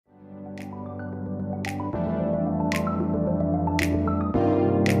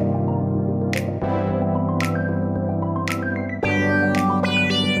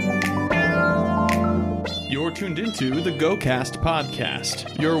tuned into the GoCast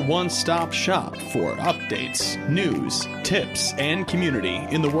podcast, your one-stop shop for updates, news, tips, and community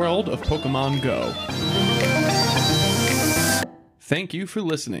in the world of Pokemon Go. Thank you for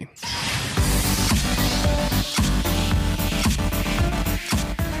listening.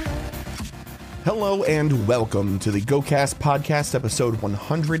 Hello and welcome to the GoCast podcast, episode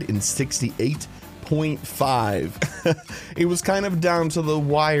 168.5. It was kind of down to the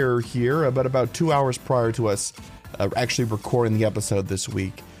wire here, but about 2 hours prior to us actually recording the episode this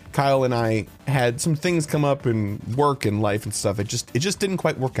week. Kyle and I had some things come up in work and life and stuff. It just didn't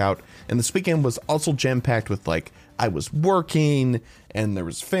quite work out. And this weekend was also jam-packed with, I was working and there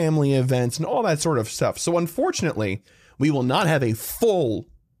was family events and all that sort of stuff. So unfortunately, we will not have a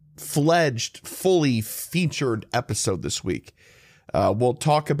full-fledged, fully featured episode this week. We'll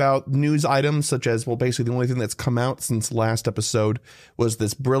talk about news items such as, basically the only thing that's come out since last episode was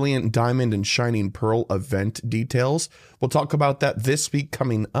this Brilliant Diamond and Shining Pearl event details. We'll talk about that this week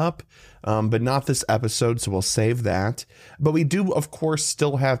coming up, but not this episode, so we'll save that. But we do, of course,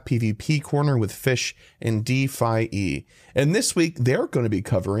 still have PvP Corner with Fish and DeFi. And this week, they're going to be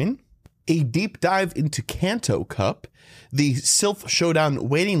covering a deep dive into Kanto Cup, the Sylph Showdown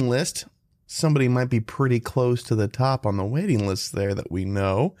waiting list. Somebody might be pretty close to the top on the waiting list there that we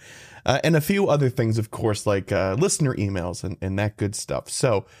know. And a few other things, of course, like listener emails and that good stuff.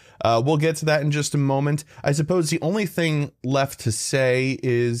 So we'll get to that in just a moment. I suppose the only thing left to say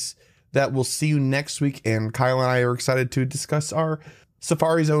is that we'll see you next week. And Kyle and I are excited to discuss our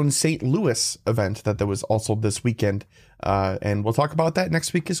Safari Zone St. Louis event that was also this weekend. And we'll talk about that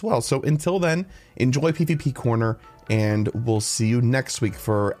next week as well. So until then, enjoy PvP Corner, and we'll see you next week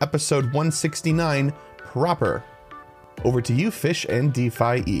for episode 169 proper. Over to you, Fish and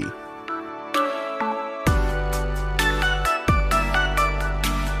DeFi.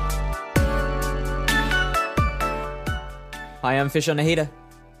 Hi, I'm Fish on a Heater.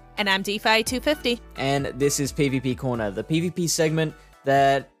 And I'm DeFi 250. And this is PvP Corner, the PvP segment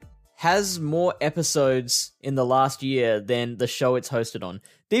that has more episodes in the last year than the show it's hosted on.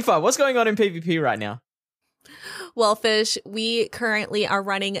 DeFi, what's going on in PvP right now? Well, Fish, we currently are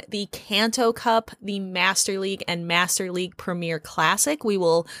running the Kanto Cup, the Master League, and Master League Premier Classic. We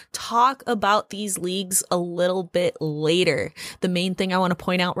will talk about these leagues a little bit later. The main thing I want to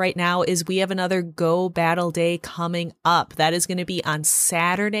point out right now is we have another Go Battle Day coming up. That is going to be on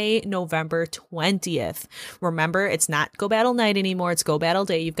Saturday, November 20th. Remember, it's not Go Battle Night anymore. It's Go Battle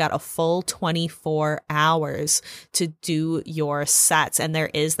Day. You've got a full 24 hours to do your sets, and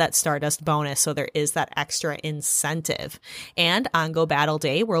there is that Stardust bonus, so there is that extra incentive. And on Go Battle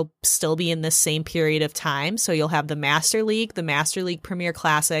Day, we'll still be in this same period of time. So you'll have the Master League Premier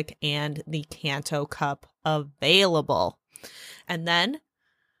Classic, and the Kanto Cup available. And then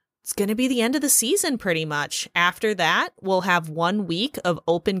it's going to be the end of the season pretty much. After that, we'll have 1 week of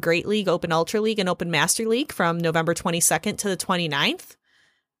Open Great League, Open Ultra League, and Open Master League from November 22nd to the 29th.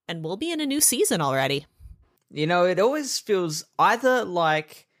 And we'll be in a new season already. You know, it always feels either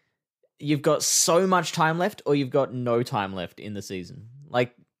like you've got so much time left or you've got no time left in the season.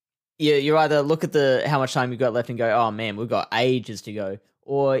 Like, you either look at how much time you've got left and go, oh man, we've got ages to go.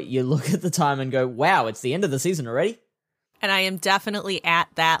 Or you look at the time and go, wow, it's the end of the season already. And I am definitely at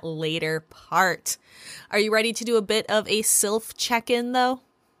that later part. Are you ready to do a bit of a Sylph check-in though?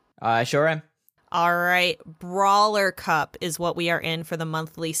 I sure am. All right, Brawler Cup is what we are in for the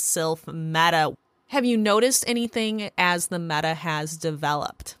monthly Sylph meta. Have you noticed anything as the meta has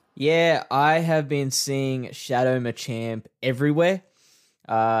developed? Yeah, I have been seeing Shadow Machamp everywhere.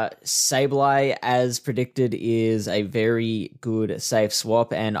 Sableye, as predicted, is a very good safe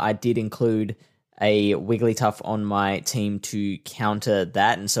swap, and I did include a Wigglytuff on my team to counter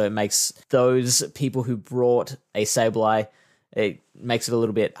that, and so it makes those people who brought a Sableye, it makes it a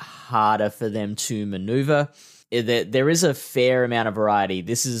little bit harder for them to maneuver. There is a fair amount of variety.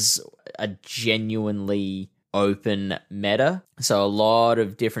 This is a genuinely open meta, so a lot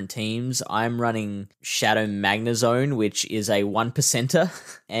of different teams. I'm running Shadow Magnezone, which is a 1%er,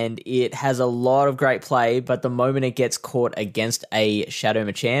 and it has a lot of great play, but the moment it gets caught against a Shadow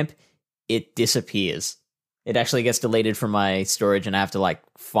Machamp, it disappears. It actually gets deleted from my storage, and I have to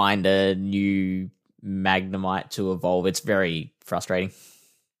find a new Magnemite to evolve. It's very frustrating.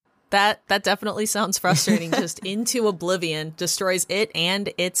 That definitely sounds frustrating. Just into oblivion, destroys it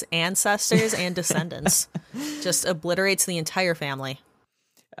and its ancestors and descendants. Just obliterates the entire family.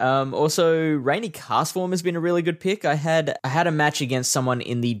 Also, Rainy Castform has been a really good pick. I had a match against someone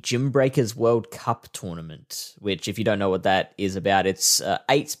in the Gym Breakers World Cup tournament, which, if you don't know what that is about, it's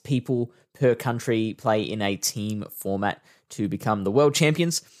 8 people per country play in a team format to become the world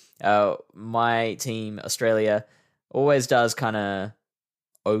champions. My team, Australia, always does kind of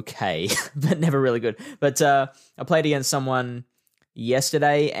okay, but never really good. But I played against someone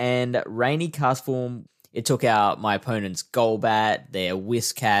yesterday, and Rainy Castform, it took out my opponent's Golbat, their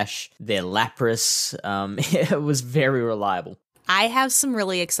Whiscash, their Lapras. It was very reliable. I have some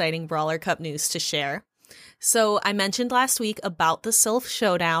really exciting Brawler Cup news to share. So I mentioned last week about the Sylph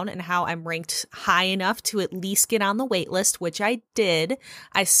Showdown and how I'm ranked high enough to at least get on the wait list, which I did.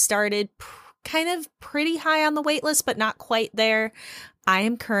 I started kind of pretty high on the wait list, but not quite there. I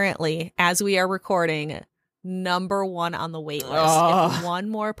am currently, as we are recording, number 1 on the wait list. If one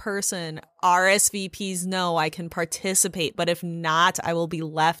more person RSVPs no, I can participate, but if not, I will be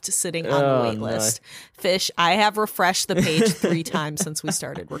left sitting on the wait list. Fish, I have refreshed the page 3 times since we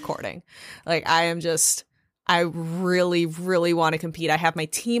started recording. Like, I really, really want to compete. I have my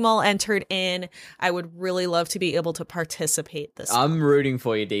team all entered in. I would really love to be able to participate this I'm month. rooting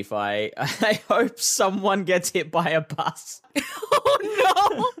for you, DeFi. I hope someone gets hit by a bus.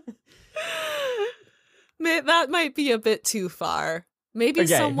 Oh, no. Man, that might be a bit too far. Maybe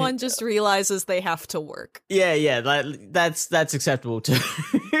someone just realizes they have to work. Yeah, that's acceptable too.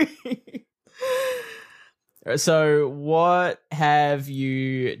 So, what have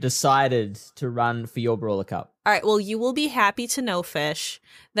you decided to run for your Brawler Cup? All right, well, you will be happy to know, Fish,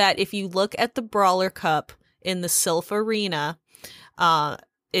 that if you look at the Brawler Cup in the Sylph Arena,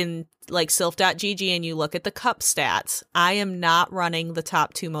 in like sylph.gg, and you look at the cup stats, I am not running the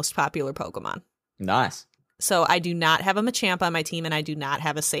top 2 most popular Pokemon. Nice. So I do not have a Machamp on my team, and I do not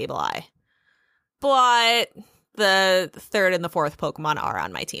have a Sableye. But the 3rd and the 4th Pokemon are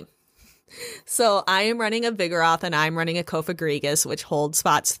on my team. So I am running a Vigoroth, and I'm running a Kofagrigus, which holds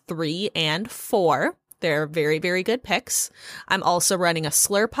spots 3 and 4. They're very, very good picks. I'm also running a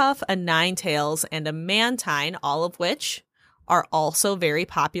Slurpuff, a Ninetales, and a Mantine, all of which are also very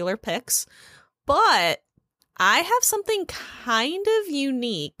popular picks. But I have something kind of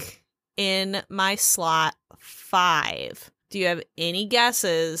unique in my slot 5. Do you have any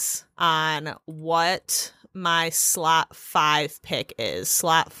guesses on what my slot 5 pick is?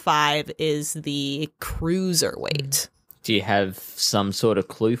 Slot 5 is the cruiserweight. Do you have some sort of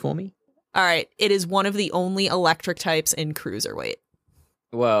clue for me? All right, it is one of the only electric types in cruiserweight.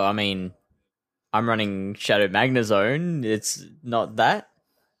 Well, I mean, I'm running Shadow Magnezone. It's not that.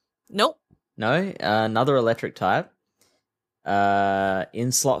 Nope. No, another electric type.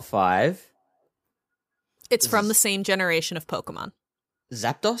 In slot 5. It's from the same generation of Pokemon.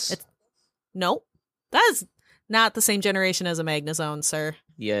 Zapdos? Nope. That is not the same generation as a Magnezone, sir.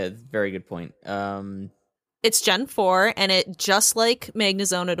 Yeah, very good point. It's Gen 4, and it, just like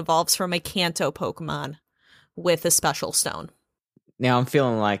Magnezone, it evolves from a Kanto Pokemon with a special stone. Now I'm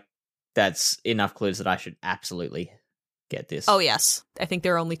feeling like that's enough clues that I should absolutely get this. Oh, yes. I think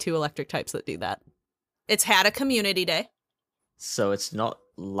there are only 2 electric types that do that. It's had a community day. So it's not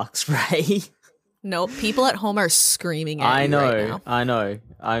Luxray? Nope. People at home are screaming at you right now. I know.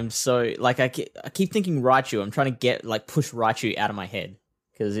 I'm so, like, I keep thinking Raichu. I'm trying to push Raichu out of my head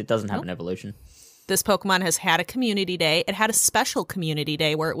because it doesn't have an evolution. This Pokemon has had a community day. It had a special community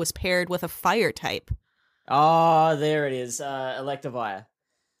day where it was paired with a fire type. Oh, there it is. Electivire.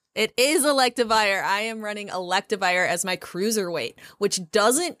 It is Electivire. I am running Electivire as my cruiserweight, which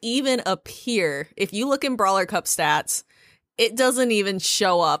doesn't even appear. If you look in Brawler Cup stats, it doesn't even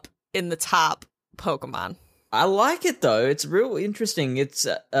show up in the top Pokemon. I like it, though. It's real interesting. It's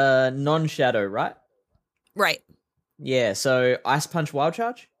non-shadow, right? Right. Yeah, so Ice Punch Wild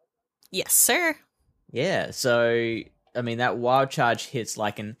Charge? Yes, sir. Yeah, so, I mean, that Wild Charge hits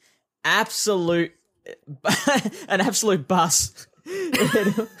like an absolute bus.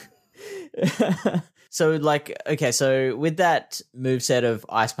 So, like, okay, so with that moveset of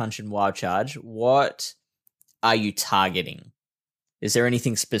Ice Punch and Wild Charge, what are you targeting? Is there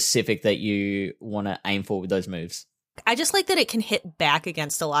anything specific that you want to aim for with those moves? I just like that it can hit back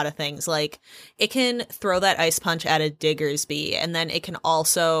against a lot of things. Like, it can throw that Ice Punch at a Diggersby, and then it can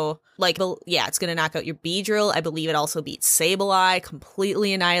also, like, it's going to knock out your Beedrill. I believe it also beats Sableye,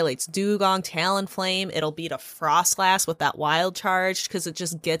 completely annihilates Dugong, Talonflame. It'll beat a Frostlass with that Wild Charge, because it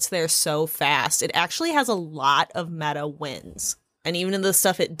just gets there so fast. It actually has a lot of meta wins. And even in the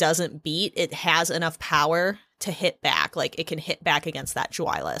stuff it doesn't beat, it has enough power to hit back. Like, it can hit back against that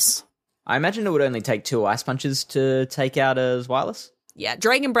Zweilous. I imagine it would only take 2 Ice Punches to take out a Zweilous. Yeah,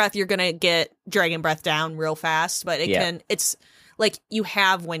 Dragon Breath, you're going to get Dragon Breath down real fast, but it's like you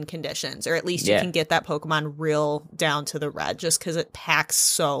have win conditions, or at least you can get that Pokemon real down to the red just because it packs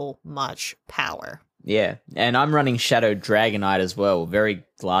so much power. Yeah, and I'm running Shadow Dragonite as well. Very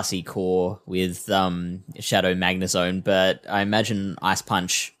glassy core with Shadow Magnezone, but I imagine Ice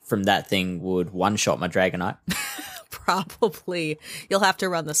Punch from that thing would one-shot my Dragonite. Probably. You'll have to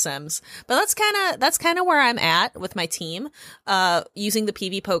run the Sims. But that's kind of where I'm at with my team. Using the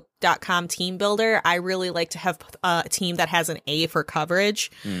pvpoke.com team builder, I really like to have a team that has an A for coverage,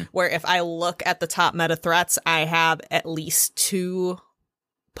 where if I look at the top meta threats, I have at least 2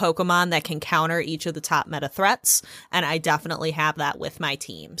 Pokemon that can counter each of the top meta threats, and I definitely have that with my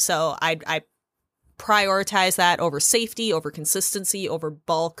team. So I prioritize that over safety, over consistency, over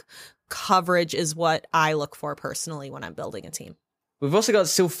bulk. Coverage is what I look for personally when I'm building a team. We've also got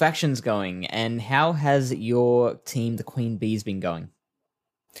still factions going, and how has your team, the Queen Bees, been going?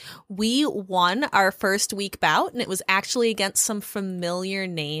 We won our first week bout, and it was actually against some familiar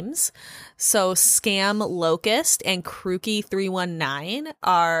names. So Scam Locust and Krookie319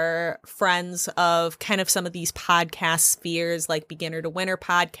 are friends of kind of some of these podcast spheres like Beginner to Winner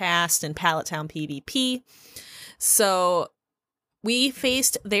podcast and Pallet Town PvP. So we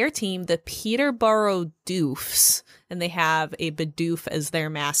faced their team, the Peterborough Doofs, and they have a Bidoof as their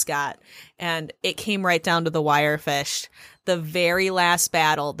mascot. And it came right down to the wire, Fish. The very last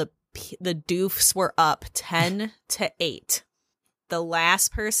battle, the Doofs were up 10-8. The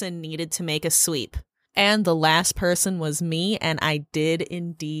last person needed to make a sweep. And the last person was me, and I did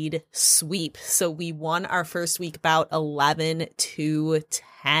indeed sweep. So we won our first week bout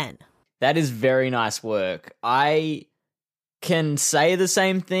 11-10. That is very nice work. I can say the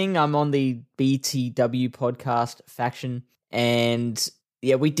same thing. I'm on the BTW podcast faction, and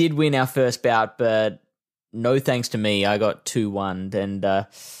yeah, we did win our first bout, but no thanks to me. I got 2-1'd, and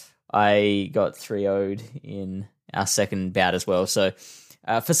I got 3-0'd in our second bout as well. So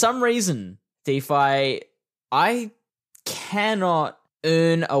for some reason, DeFi, I cannot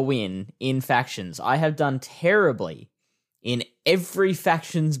earn a win in factions. I have done terribly in every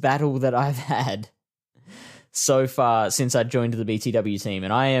factions battle that I've had so far since I joined the BTW team,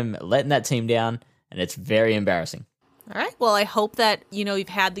 and I am letting that team down, and it's very embarrassing. All right. Well, I hope that, you've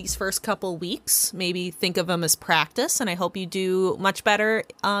had these first couple weeks. Maybe think of them as practice, and I hope you do much better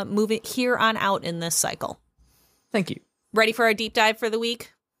moving here on out in this cycle. Thank you. Ready for our deep dive for the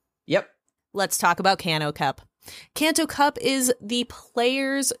week? Yep. Let's talk about Kanto Cup. Kanto Cup is the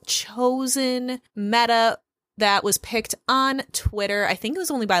players' chosen meta that was picked on Twitter. I think it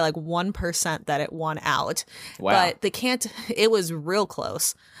was only by like 1% that it won out. Wow. But it was real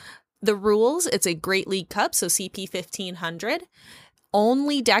close. The rules, it's a Great League Cup, so CP 1500.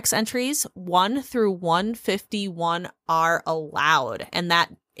 Only dex entries 1 through 151 are allowed, and that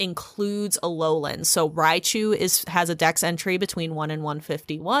includes Alolan. So Raichu has a dex entry between 1 and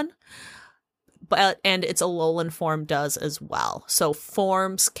 151. And its Alolan form does as well. So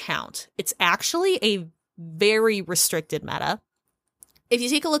forms count. It's actually a very restricted meta. If you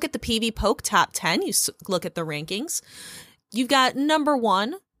take a look at the PV Poke top 10, you look at the rankings, you've got number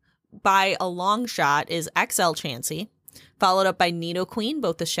 1 by a long shot is XL Chansey, followed up by Nidoqueen,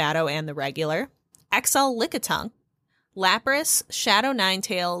 both the Shadow and the regular, XL Lickitung, Lapras, Shadow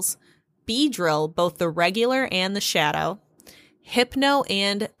Ninetales, Beedrill, both the regular and the Shadow, Hypno,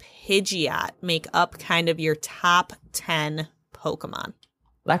 and Pidgeot make up kind of your top 10 Pokemon.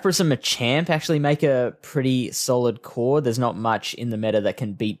 Lapras and Machamp actually make a pretty solid core. There's not much in the meta that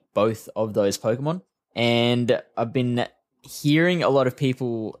can beat both of those Pokemon. And I've been hearing a lot of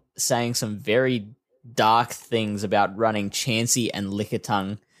people saying some very dark things about running Chansey and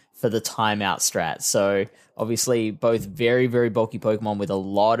Lickitung for the timeout strat. So obviously both very, very bulky Pokemon with a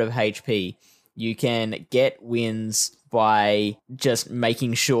lot of HP. You can get wins by just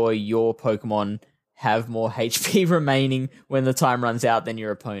making sure your Pokemon have more HP remaining when the time runs out than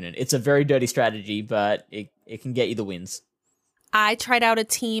your opponent. It's a very dirty strategy, but it can get you the wins. I tried out a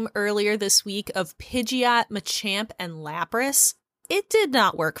team earlier this week of Pidgeot, Machamp, and Lapras. It did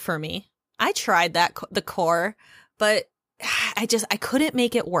not work for me. I tried the core, but I couldn't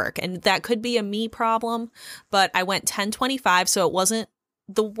make it work. And that could be a me problem, but I went 10-25, so it wasn't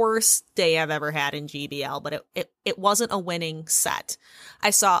the worst day I've ever had in GBL, but it wasn't a winning set. I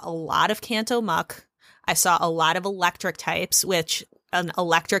saw a lot of Kanto Muck. I saw a lot of electric types, which an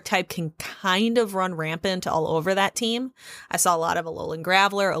electric type can kind of run rampant all over that team. I saw a lot of Alolan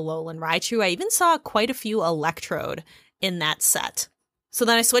Graveler, Alolan Raichu. I even saw quite a few Electrode in that set. So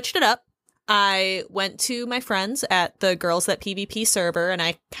then I switched it up. I went to my friends at the Girls That PvP server, and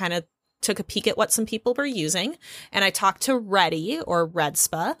I kind of took a peek at what some people were using, and I talked to Reddy, or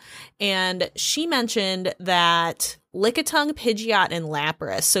Redspa, and she mentioned that Lickitung, Pidgeot, and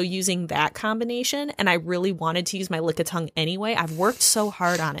Lapras, so using that combination, and I really wanted to use my Lickitung anyway. I've worked so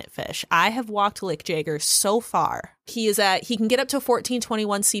hard on it, Fish. I have walked Lick Jagger so far. He can get up to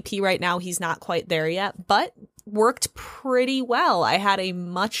 1421 CP right now. He's not quite there yet, but worked pretty well. I had a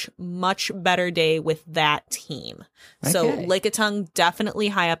much, much better day with that team. So Lickitung definitely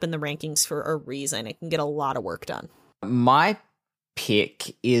high up in the rankings for a reason. It can get a lot of work done. My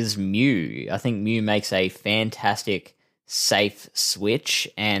pick is Mew. I think Mew makes a fantastic safe switch,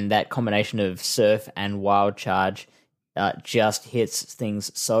 and that combination of Surf and Wild Charge just hits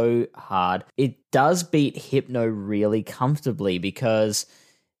things so hard. It does beat Hypno really comfortably because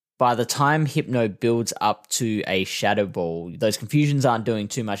by the time Hypno builds up to a Shadow Ball, those Confusions aren't doing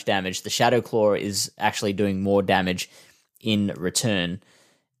too much damage. The Shadow Claw is actually doing more damage in return.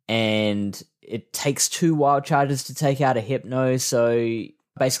 And it takes 2 Wild Charges to take out a Hypno, so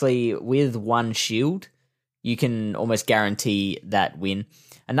basically with 1 shield, you can almost guarantee that win.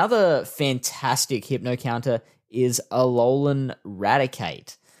 Another fantastic Hypno counter is Alolan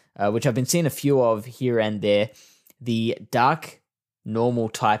Raticate, which I've been seeing a few of here and there. The Dark Normal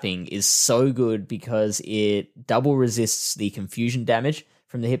typing is so good because it double resists the Confusion damage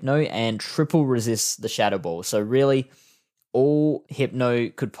from the Hypno and triple resists the Shadow Ball. So really, all Hypno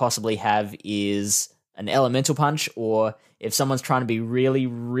could possibly have is an Elemental Punch, or if someone's trying to be really,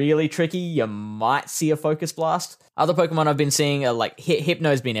 really tricky, you might see a Focus Blast. Other Pokemon I've been seeing are like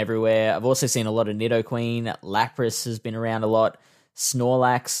Hypno's been everywhere. I've also seen a lot of Nidoqueen. Lapras has been around a lot.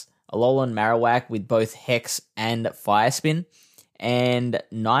 Snorlax, Alolan Marowak with both Hex and Fire Spin. And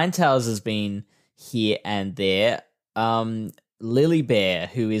Ninetales has been here and there. Lily Bear,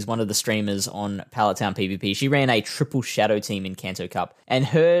 who is one of the streamers on Pallet Town PvP, she ran a triple Shadow team in Kanto Cup, and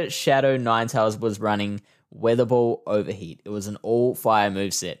her Shadow Ninetales was running Weather Ball Overheat. It was an all-fire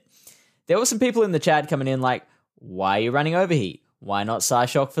moveset. There were some people in the chat coming in like, why are you running Overheat? Why not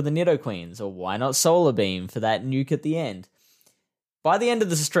Psyshock for the Nidoqueens? Or why not Solar Beam for that nuke at the end? By the end of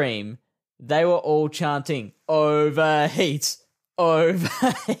the stream, they were all chanting, Overheat!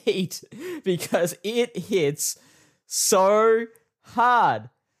 Overheat! Because it hits so hard.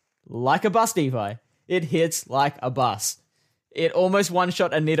 Like a bus, DeFi. It hits like a bus. It almost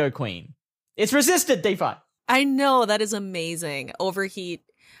one-shot a Nidoqueen. It's resisted, DeFi. I know, that is amazing. Overheat.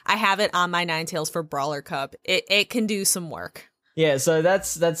 I have it on my Ninetales for Brawler Cup. It can do some work. Yeah, so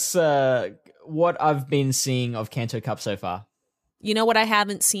that's what I've been seeing of Kanto Cup so far. You know what I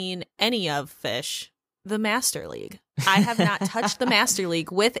haven't seen any of, Fish? The Master League. I have not touched the Master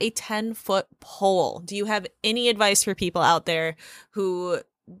League with a 10-foot pole. Do you have any advice for people out there who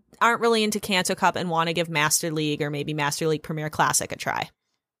aren't really into Kanto Cup and want to give Master League or maybe Master League Premier Classic a try?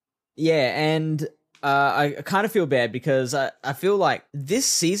 Yeah, and I kind of feel bad because I feel like this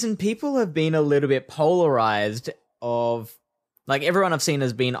season people have been a little bit polarized of, like, everyone I've seen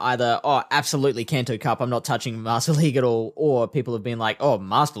has been either, oh, absolutely Kanto Cup, I'm not touching Master League at all, or people have been like, oh,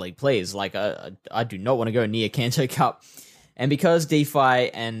 Master League, please, like, I do not want to go near Kanto Cup. And because DeFi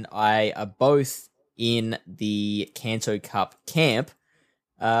and I are both in the Kanto Cup camp,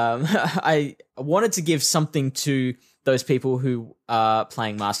 I wanted to give something to those people who are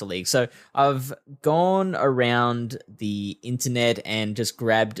playing Master League. So I've gone around the internet and just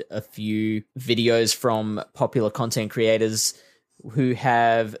grabbed a few videos from popular content creators who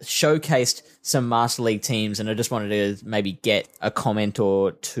have showcased some Master League teams, and I just wanted to maybe get a comment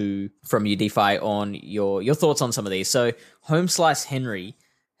or two from you, DeFi, on your thoughts on some of these. So Home Slice Henry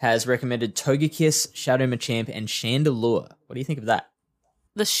has recommended Togekiss, Shadow Machamp, and Chandelure. What do you think of that?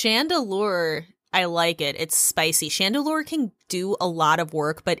 The Chandelure, I like it. It's spicy. Chandelure can do a lot of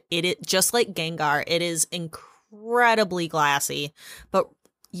work, but it just like Gengar, it is incredibly glassy, but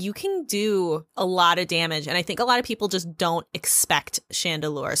you can do a lot of damage. And I think a lot of people just don't expect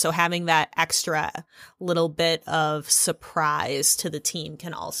Chandelure. So having that extra little bit of surprise to the team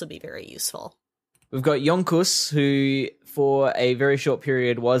can also be very useful. We've got Yonkus, who for a very short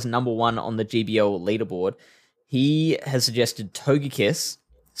period was number 1 on the GBL leaderboard. He has suggested Togekiss,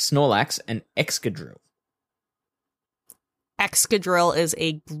 Snorlax, and Excadrill. Excadrill is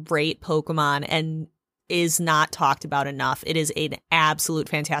a great Pokemon and is not talked about enough. It is an absolute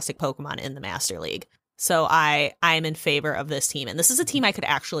fantastic Pokemon in the Master League. So I am in favor of this team. And this is a team I could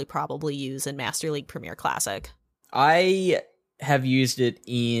actually probably use in Master League Premier Classic. I have used it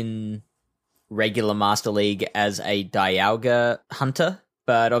in regular Master League as a Dialga hunter,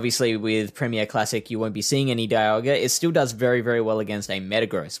 but obviously with Premier Classic you won't be seeing any Dialga. It still does very, very well against a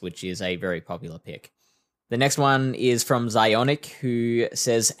Metagross, which is a very popular pick. The next one is from Zionic, who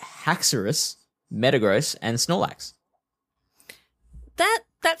says Haxorus, Metagross, and Snorlax.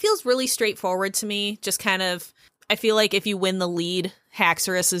 That feels really straightforward to me. Just kind of, I feel like if you win the lead,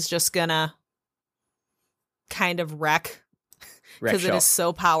 Haxorus is just gonna kind of wreck because it is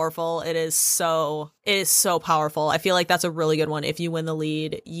so powerful. It is so powerful. I feel like that's a really good one. If you win the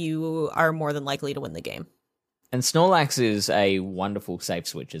lead, you are more than likely to win the game. And Snorlax is a wonderful safe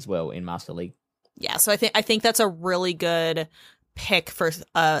switch as well in Master League. Yeah, so I think that's a really good pick for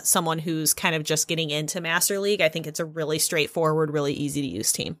someone who's kind of just getting into Master League. I think it's a really straightforward, really easy to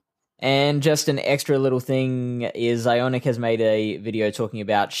use team. And just an extra little thing is Ionic has made a video talking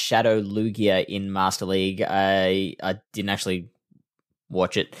about Shadow Lugia in Master League. I didn't actually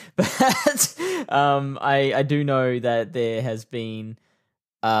watch it, but I do know that there has been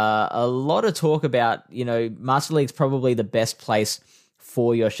a lot of talk about, Master League's probably the best place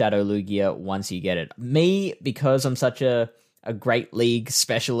for your Shadow Lugia once you get it. Me, because I'm such a Great League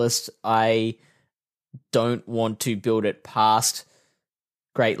specialist, I don't want to build it past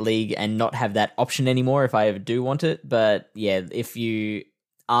Great League and not have that option anymore if I ever do want it. But yeah, if you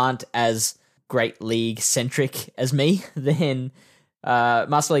aren't as Great League centric as me, then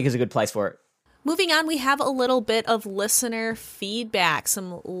Master League is a good place for it. Moving on, we have a little bit of listener feedback,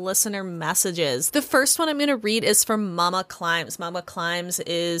 some listener messages. The first one I'm going to read is from Mama Climbs. Mama Climbs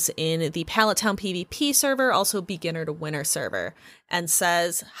is in the Pallet Town PvP server, also beginner to winner server, and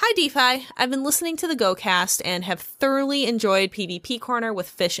says, "Hi DeFi, I've been listening to the GoCast and have thoroughly enjoyed PvP Corner with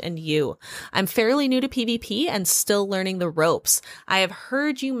Fish and you. I'm fairly new to PvP and still learning the ropes. I have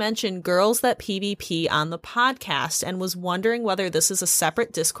heard you mention Girls That PvP on the podcast and was wondering whether this is a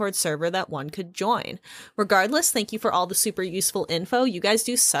separate Discord server that one could join. Regardless, thank you for all the super useful info. You guys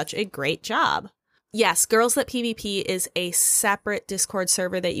do such a great job." Yes, Girls That PvP is a separate Discord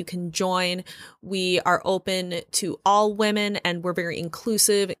server that you can join. We are open to all women and we're very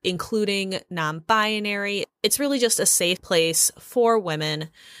inclusive, including non-binary. It's really just a safe place for women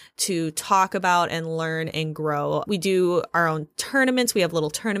to talk about and learn and grow. We do our own tournaments. We have little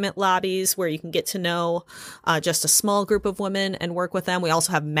tournament lobbies where you can get to know just a small group of women and work with them. We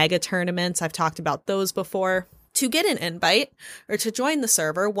also have mega tournaments. I've talked about those before. To get an invite or to join the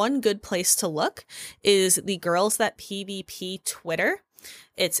server, one good place to look is the Girls That PvP Twitter.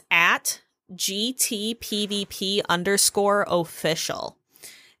 It's at GTPVP_official.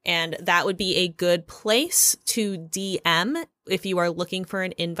 And that would be a good place to DM if you are looking for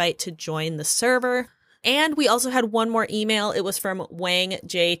an invite to join the server. And we also had one more email. It was from Wang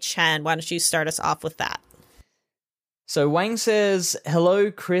J. Chen. Why don't you start us off with that? So Wang says, "Hello,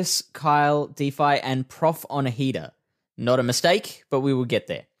 Chris, Kyle, DeFi, and Prof on a heater. Not a mistake, but we will get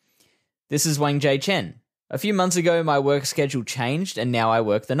there. This is Wang J. Chen. A few months ago, my work schedule changed, and now I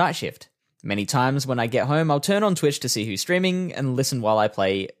work the night shift. Many times when I get home, I'll turn on Twitch to see who's streaming and listen while I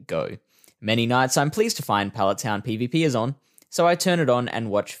play Go. Many nights I'm pleased to find Pallet Town PvP is on, so I turn it on and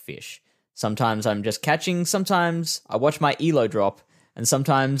watch Fish. Sometimes I'm just catching, sometimes I watch my elo drop, and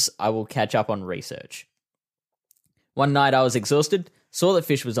sometimes I will catch up on research. One night I was exhausted, saw that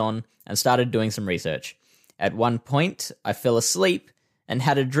Fish was on, and started doing some research. At one point, I fell asleep and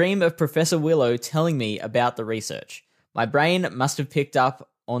had a dream of Professor Willow telling me about the research. My brain must have picked up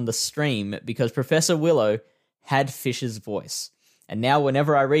on the stream because Professor Willow had Fish's voice. And now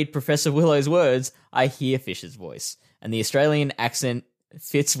whenever I read Professor Willow's words, I hear Fish's voice. And the Australian accent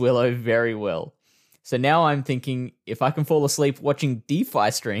fits Willow very well. So now I'm thinking, if I can fall asleep watching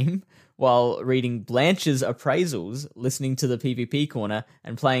DeFi stream while reading Blanche's appraisals, listening to the PvP Corner,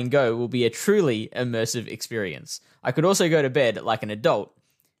 and playing Go will be a truly immersive experience. I could also go to bed like an adult,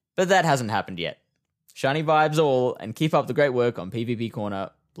 but that hasn't happened yet. Shiny vibes all, and keep up the great work on PvP Corner,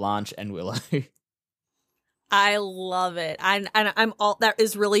 Blanche and Willow." I love it. I'm all that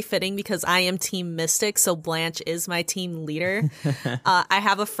is really fitting because I am Team Mystic, so Blanche is my team leader. I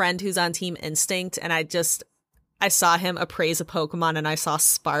have a friend who's on Team Instinct, and I saw him appraise a Pokemon, and I saw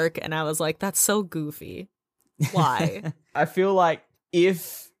Spark, and I was like, "That's so goofy. Why?" I feel like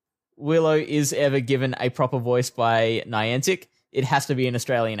if Willow is ever given a proper voice by Niantic, it has to be an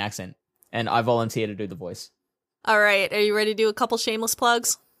Australian accent, and I volunteer to do the voice. All right, are you ready to do a couple shameless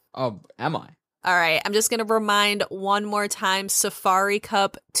plugs? Oh, am I? All right, I'm just going to remind one more time, Safari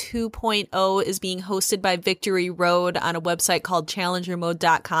Cup 2.0 is being hosted by Victory Road on a website called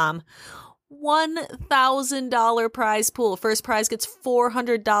challengermode.com. $1,000 prize pool. First prize gets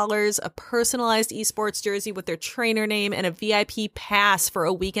 $400, a personalized esports jersey with their trainer name, and a VIP pass for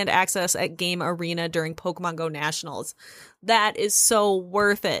a weekend access at Game Arena during Pokemon Go Nationals. That is so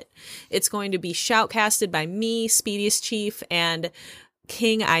worth it. It's going to be shoutcasted by me, Speediest Chief, and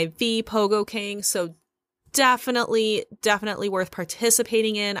King IV, Pogo King, so definitely worth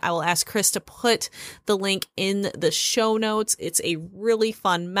participating in. I will ask Chris to put the link in the show notes. It's a really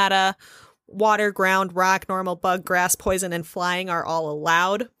fun meta. Water, ground, rock, normal, bug, grass, poison, and flying are all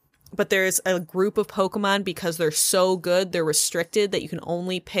allowed. but there's a group of Pokemon, because they're so good, they're restricted that you can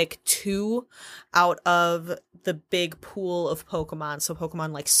only pick 2 out of the big pool of Pokemon. So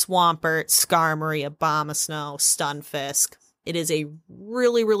Pokemon like Swampert, Skarmory, Abomasnow, Stunfisk. It is a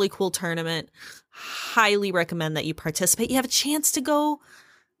really, really cool tournament. Highly recommend that you participate. You have a chance to go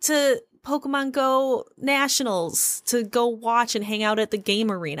to Pokemon Go Nationals, to go watch and hang out at the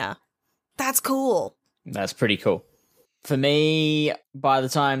game arena. That's cool. That's pretty cool. For me, by the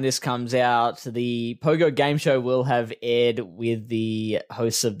time this comes out, the Pogo Game Show will have aired with the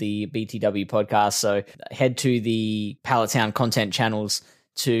hosts of the BTW podcast. So head to the Pallet Town content channels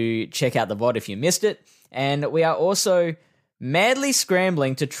to check out the VOD if you missed it. And we are also madly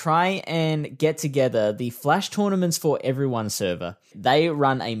scrambling to try and get together the Flash Tournaments for Everyone server. They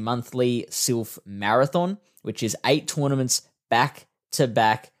run a monthly Sylph Marathon, which is 8 tournaments back to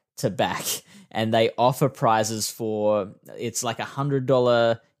back to back. And they offer prizes for, it's like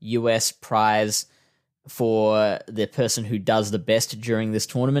 $100 US prize for the person who does the best during this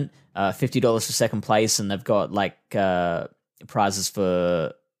tournament, $50 for second place, and they've got like prizes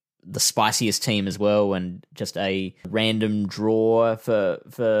for the spiciest team as well, and just a random draw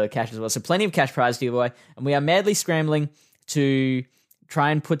for cash as well. So plenty of cash prize to give away. And we are madly scrambling to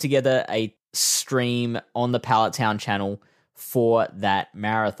try and put together a stream on the Pallet Town channel for that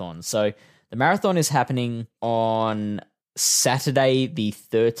marathon. So the marathon is happening on Saturday the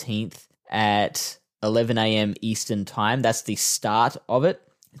 13th at 11 a.m. Eastern time. That's the start of it.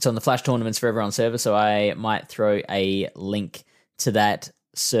 It's on the Flash Tournaments for Everyone server, so I might throw a link to that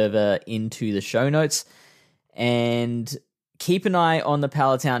server into the show notes. And keep an eye on the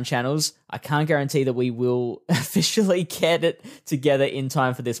Pallet Town channels. I can't guarantee that we will officially get it together in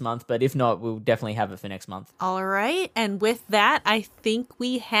time for this month, but if not, we'll definitely have it for next month. All right. And with that, I think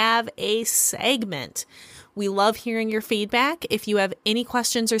we have a segment. We love hearing your feedback. If you have any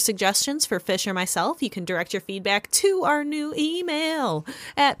questions or suggestions for Fish or myself, you can direct your feedback to our new email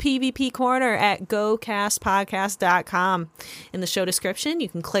at pvpcorner@gocastpodcast.com. In the show description, you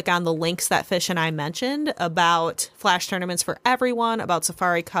can click on the links that Fish and I mentioned about Flash Tournaments for Everyone, about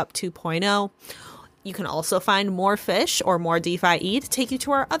Safari Cup 2.0. You can also find more Fish or more DeFi to take you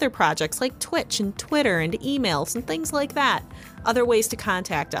to our other projects like Twitch and Twitter and emails and things like that. Other ways to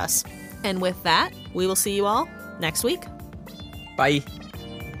contact us. And with that, we will see you all next week. Bye.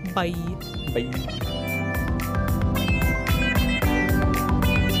 Bye. Bye.